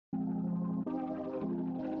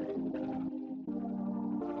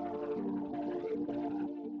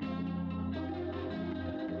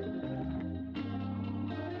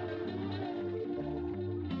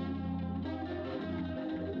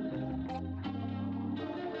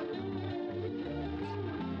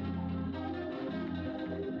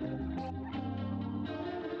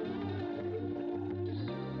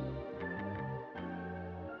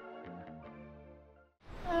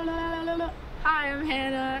I'm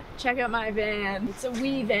Hannah. Check out my van. It's a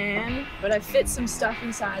wee van, but I fit some stuff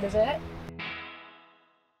inside of it.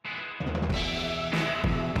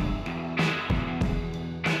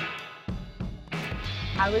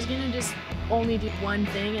 I was gonna just only do one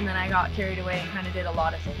thing, and then I got carried away and kind of did a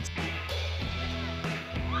lot of things.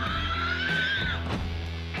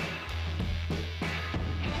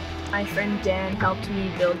 My friend Dan helped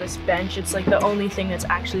me build this bench. It's like the only thing that's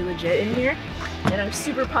actually legit in here, and I'm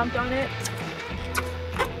super pumped on it.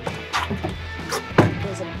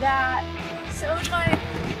 Because of that. So my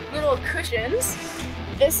little cushions.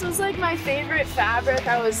 This was like my favorite fabric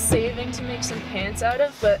I was saving to make some pants out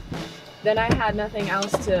of, but then I had nothing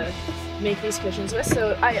else to make these cushions with,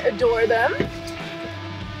 so I adore them.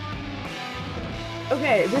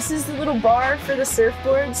 Okay, this is the little bar for the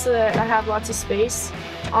surfboard so that I have lots of space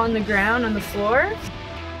on the ground, on the floor.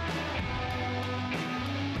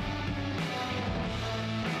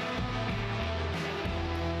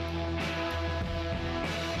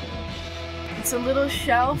 It's a little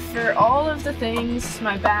shelf for all of the things,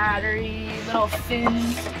 my battery, little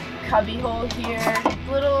fin cubby hole here,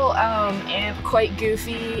 little amp, quite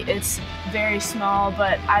goofy. It's very small,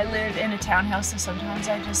 but I live in a townhouse, so sometimes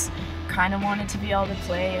I just kind of wanted to be able to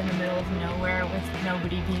play in the middle of nowhere with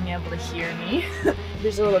nobody being able to hear me.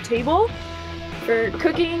 There's a little table for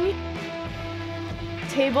cooking.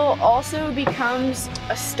 Table also becomes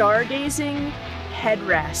a stargazing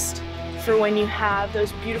headrest for when you have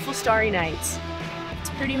those beautiful starry nights.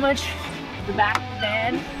 It's pretty much the back of the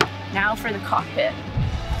van. Now for the cockpit.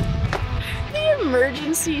 The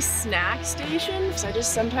emergency snack station, because I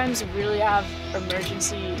just sometimes really have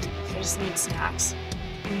emergency, I just need snacks.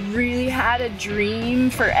 Really had a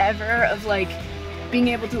dream forever of like being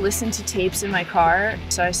able to listen to tapes in my car,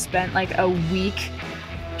 so I spent like a week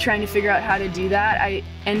trying to figure out how to do that. I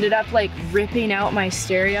ended up like ripping out my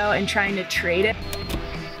stereo and trying to trade it.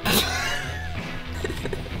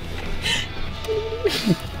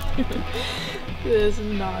 This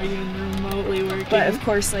is not even remotely working. But of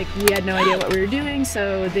course, like, we had no idea what we were doing,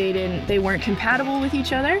 so they weren't compatible with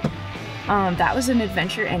each other. That was an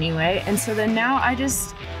adventure anyway, and so then now I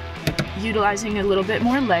just, utilizing a little bit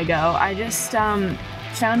more Lego, I just found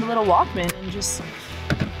a little Walkman and just,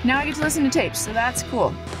 now I get to listen to tapes, so that's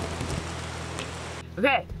cool.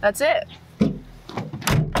 Okay, that's it.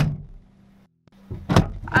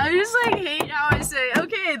 I just like hate how I say,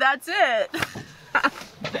 okay, that's it.